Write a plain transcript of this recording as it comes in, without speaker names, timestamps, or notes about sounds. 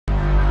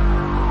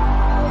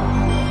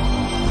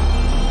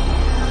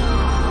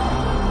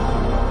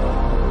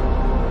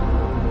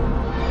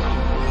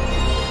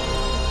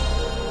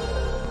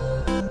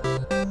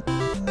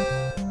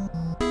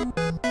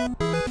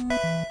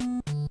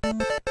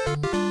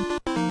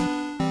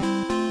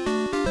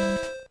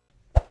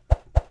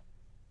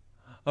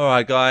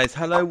Alright guys,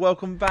 hello,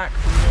 welcome back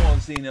to more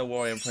Xena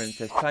Warrior and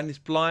Princess playing this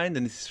blind,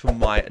 and this is for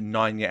my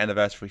 9-year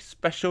anniversary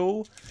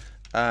special.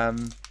 Hope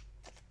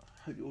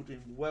you're all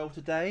doing well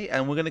today,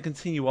 and we're going to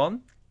continue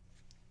on.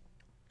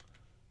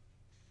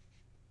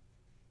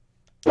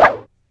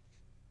 I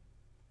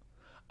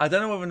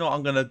don't know whether or not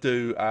I'm going to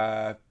do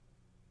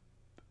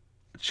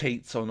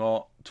cheats or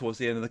not towards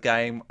the end of the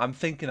game. I'm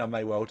thinking I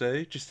may well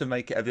do, just to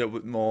make it a little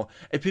bit more.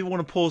 If people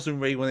want to pause and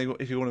read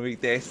if you want to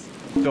read this,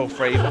 feel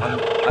free. But I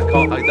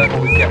don't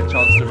always get a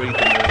chance to read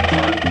them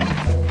all the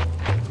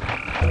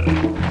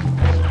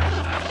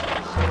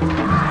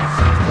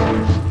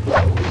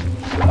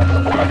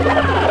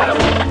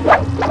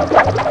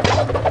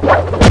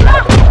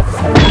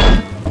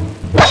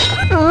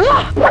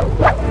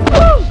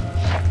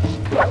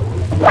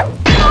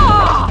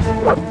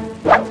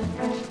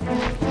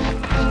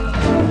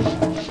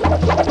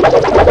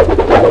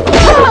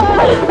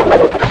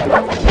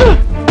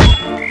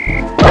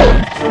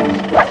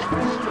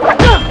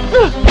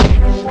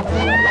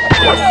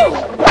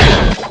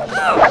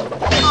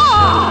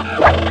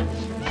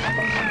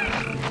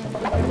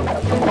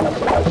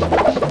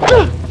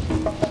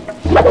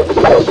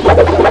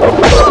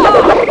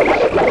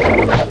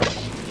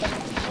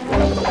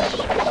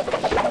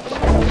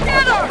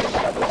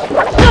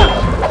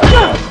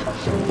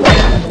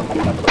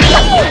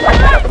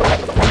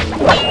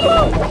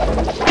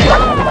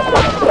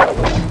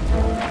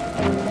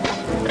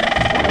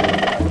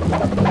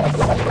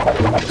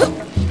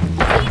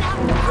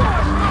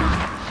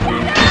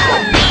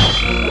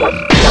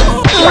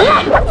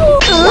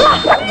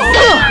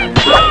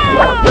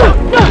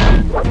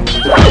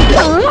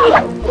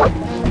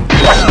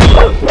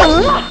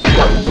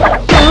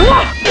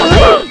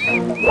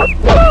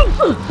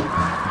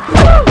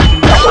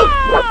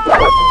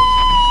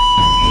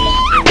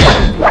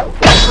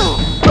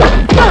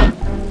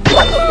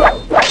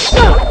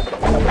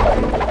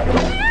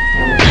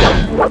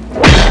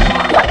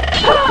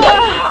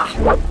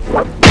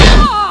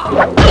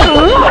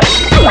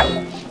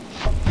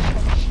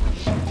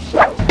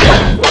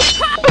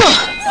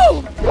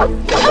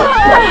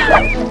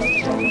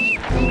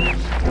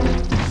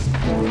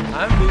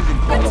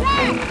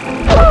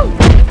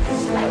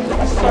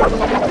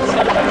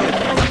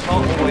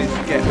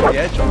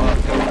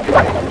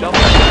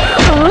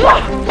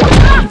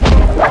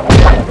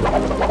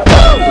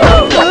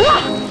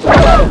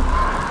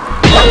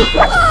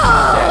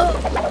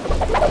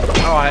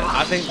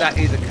I think that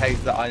is a case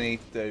that I need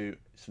to do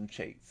some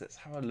cheats. Let's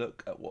have a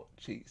look at what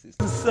cheats is.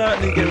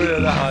 Certainly get rid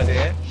of that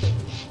idea.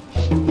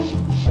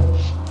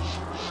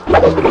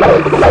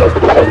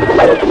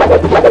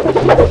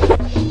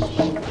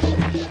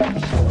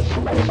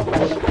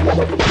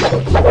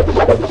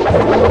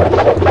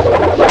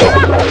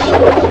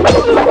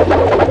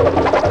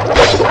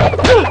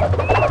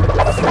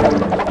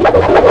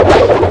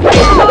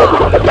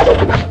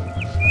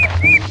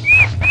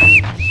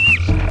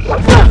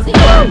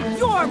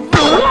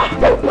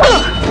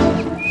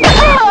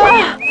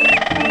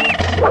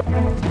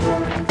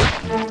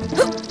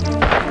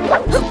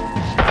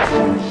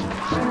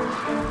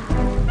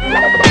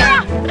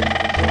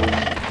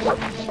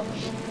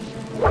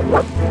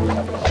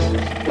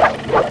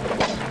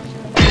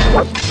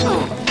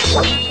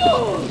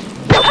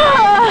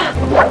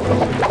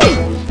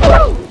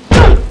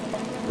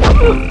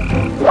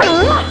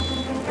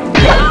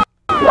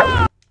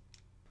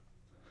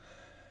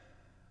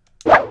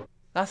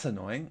 That's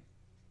annoying.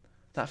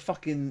 The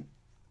fucking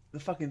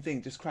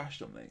thing just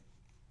crashed on me.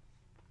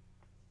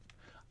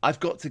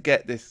 I've got to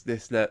get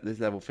this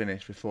level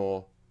finished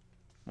before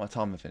my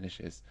timer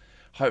finishes.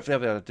 Hopefully I'll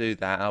be able to do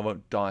that and I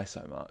won't die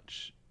so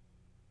much.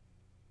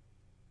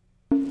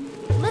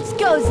 Let's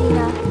go,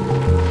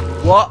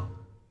 Xena. What?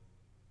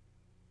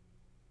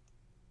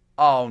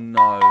 Oh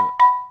no.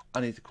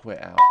 I need to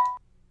quit out.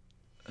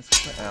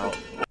 Let's quit out.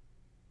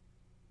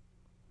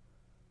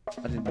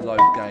 I didn't load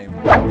game.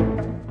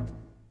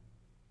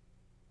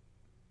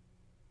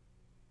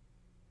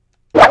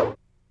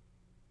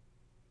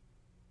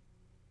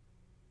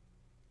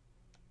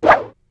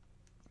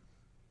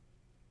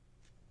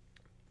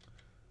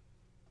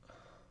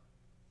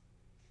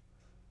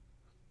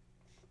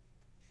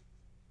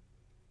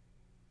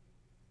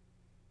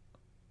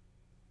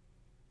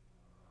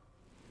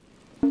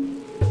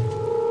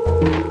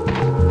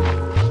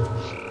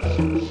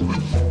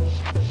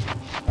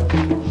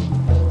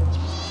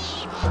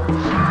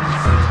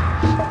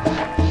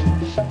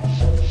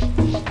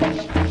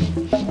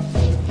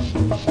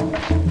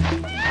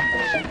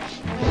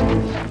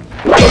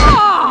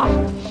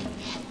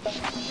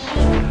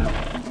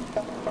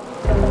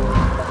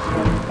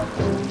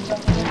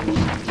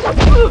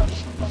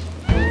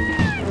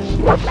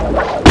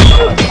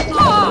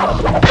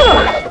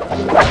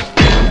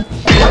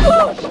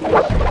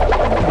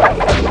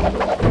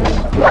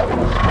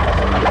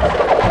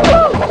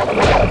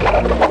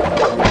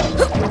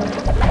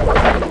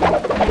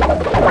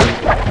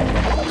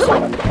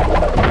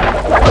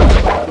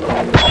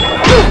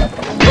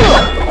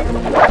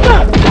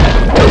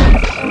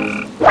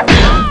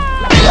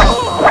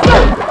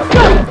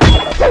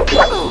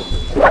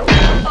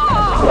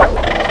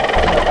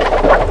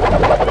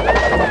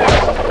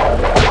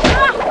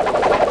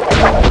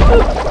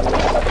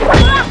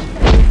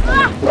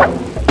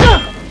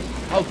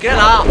 Get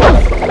up!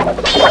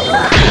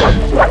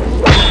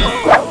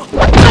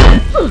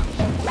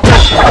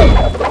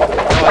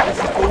 Alright,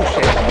 this is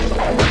bullshit.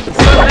 There's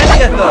so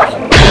many of them!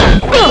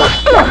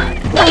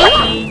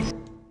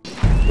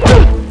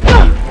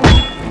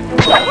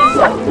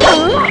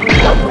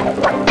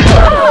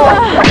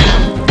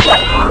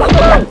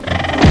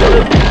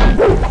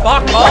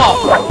 Fuck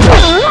off!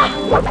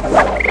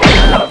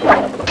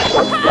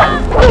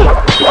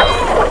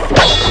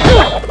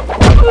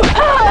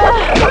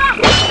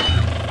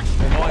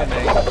 Annoy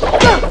me.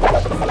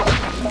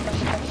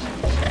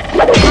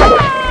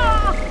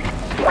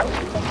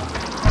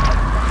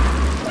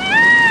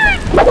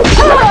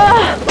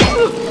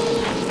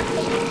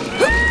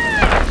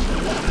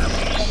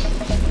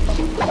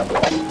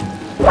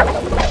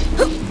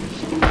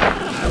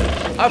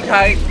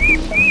 Okay.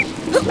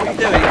 What are you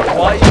doing?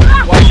 Why are you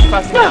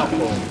passing out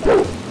for?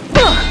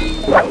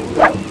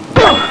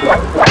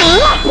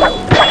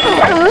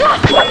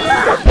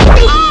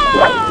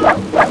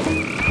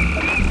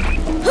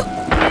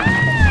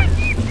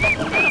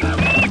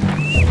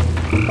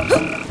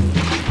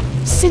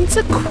 Since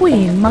a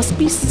queen must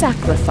be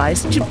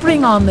sacrificed to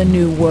bring on the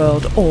new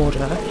world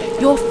order,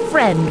 your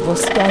friend will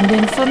stand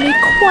in for me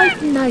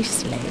quite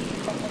nicely.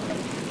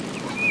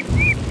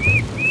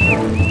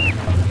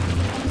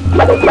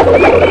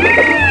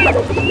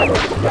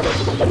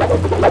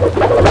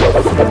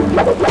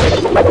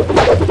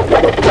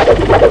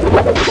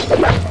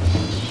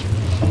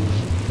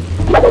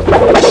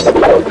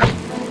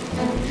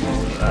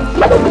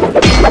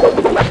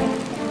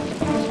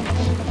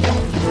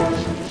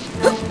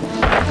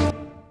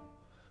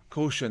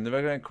 Caution, the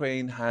regular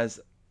queen has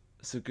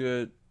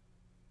seduced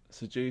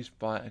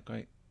by a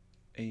great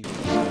evil.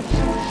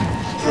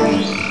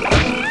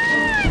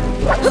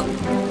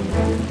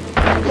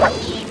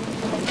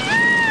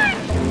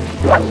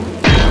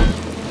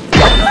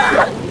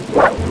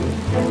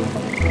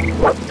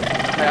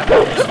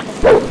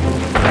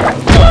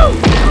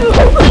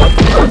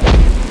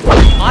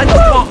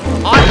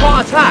 I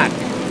can't attack.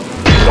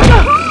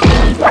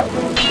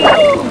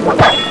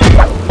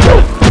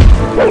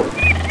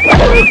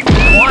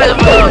 Why am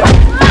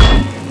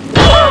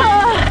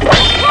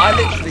I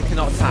literally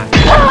cannot attack.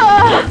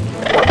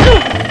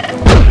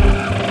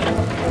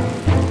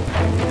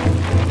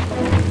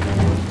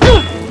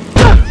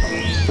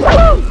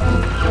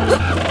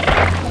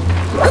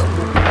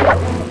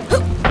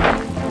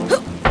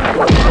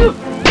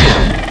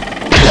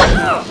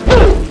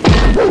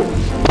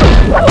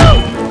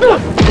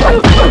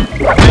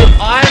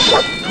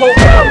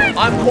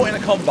 I'm caught in a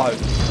combo.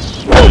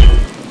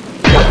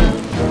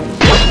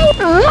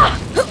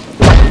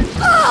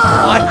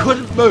 I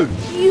couldn't move.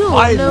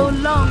 You're no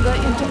longer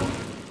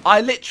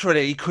I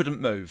literally couldn't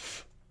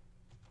move.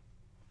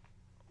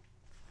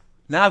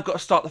 Now I've got to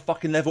start the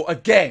fucking level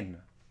again.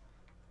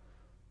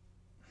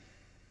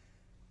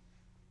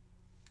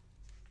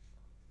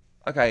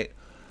 Okay,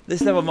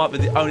 this level might be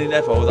the only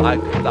level that I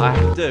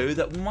have to do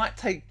that might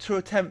take 2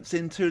 attempts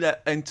in two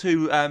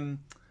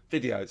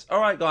videos.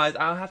 All right, guys,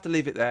 I'll have to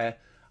leave it there.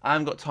 I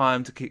haven't got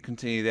time to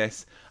continue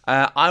this.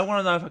 I want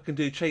to know if I can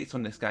do cheats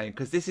on this game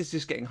because this is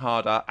just getting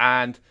harder.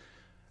 And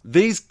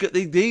these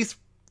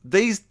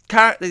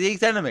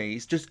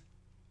enemies just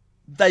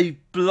they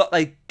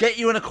get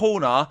you in a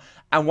corner,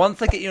 and once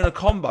they get you in a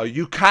combo,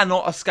 you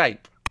cannot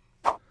escape.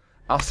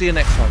 I'll see you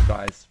next time,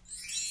 guys.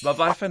 Bye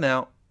bye for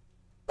now.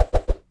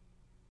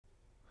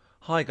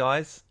 Hi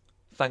guys,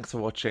 thanks for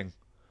watching.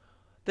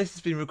 This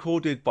has been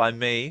recorded by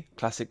me,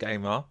 Classic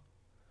Gamer,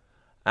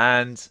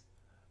 and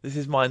this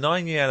is my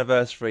 9-year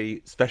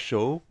anniversary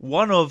special,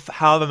 one of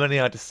however many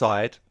I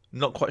decide,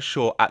 not quite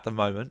sure at the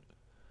moment.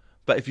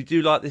 But if you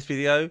do like this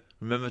video,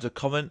 remember to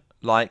comment,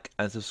 like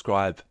and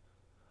subscribe.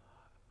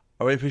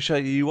 I really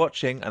appreciate you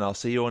watching, and I'll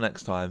see you all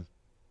next time.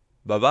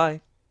 Bye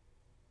bye.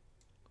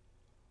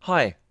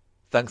 Hi,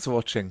 thanks for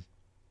watching.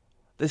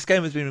 This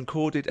game has been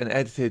recorded and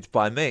edited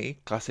by me,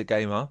 Classic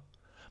Gamer.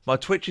 My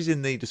Twitch is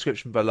in the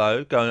description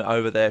below, go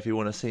over there if you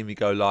want to see me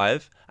go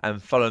live,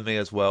 and follow me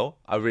as well,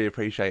 I really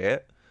appreciate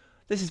it.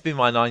 This has been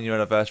my 9-year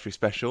anniversary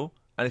special,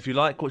 and if you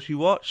like what you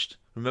watched,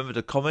 remember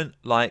to comment,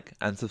 like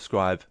and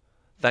subscribe.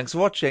 Thanks for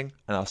watching,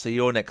 and I'll see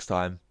you all next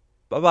time.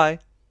 Bye bye.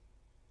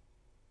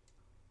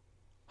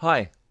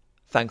 Hi,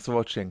 thanks for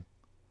watching.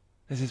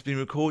 This has been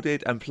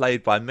recorded and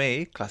played by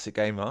me, Classic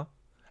Gamer.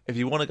 If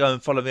you want to go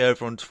and follow me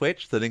over on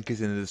Twitch, the link is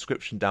in the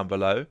description down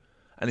below.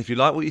 And if you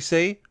like what you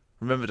see,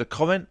 remember to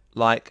comment,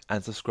 like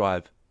and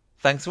subscribe.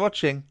 Thanks for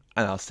watching,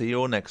 and I'll see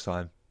you all next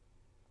time.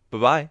 Bye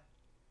bye.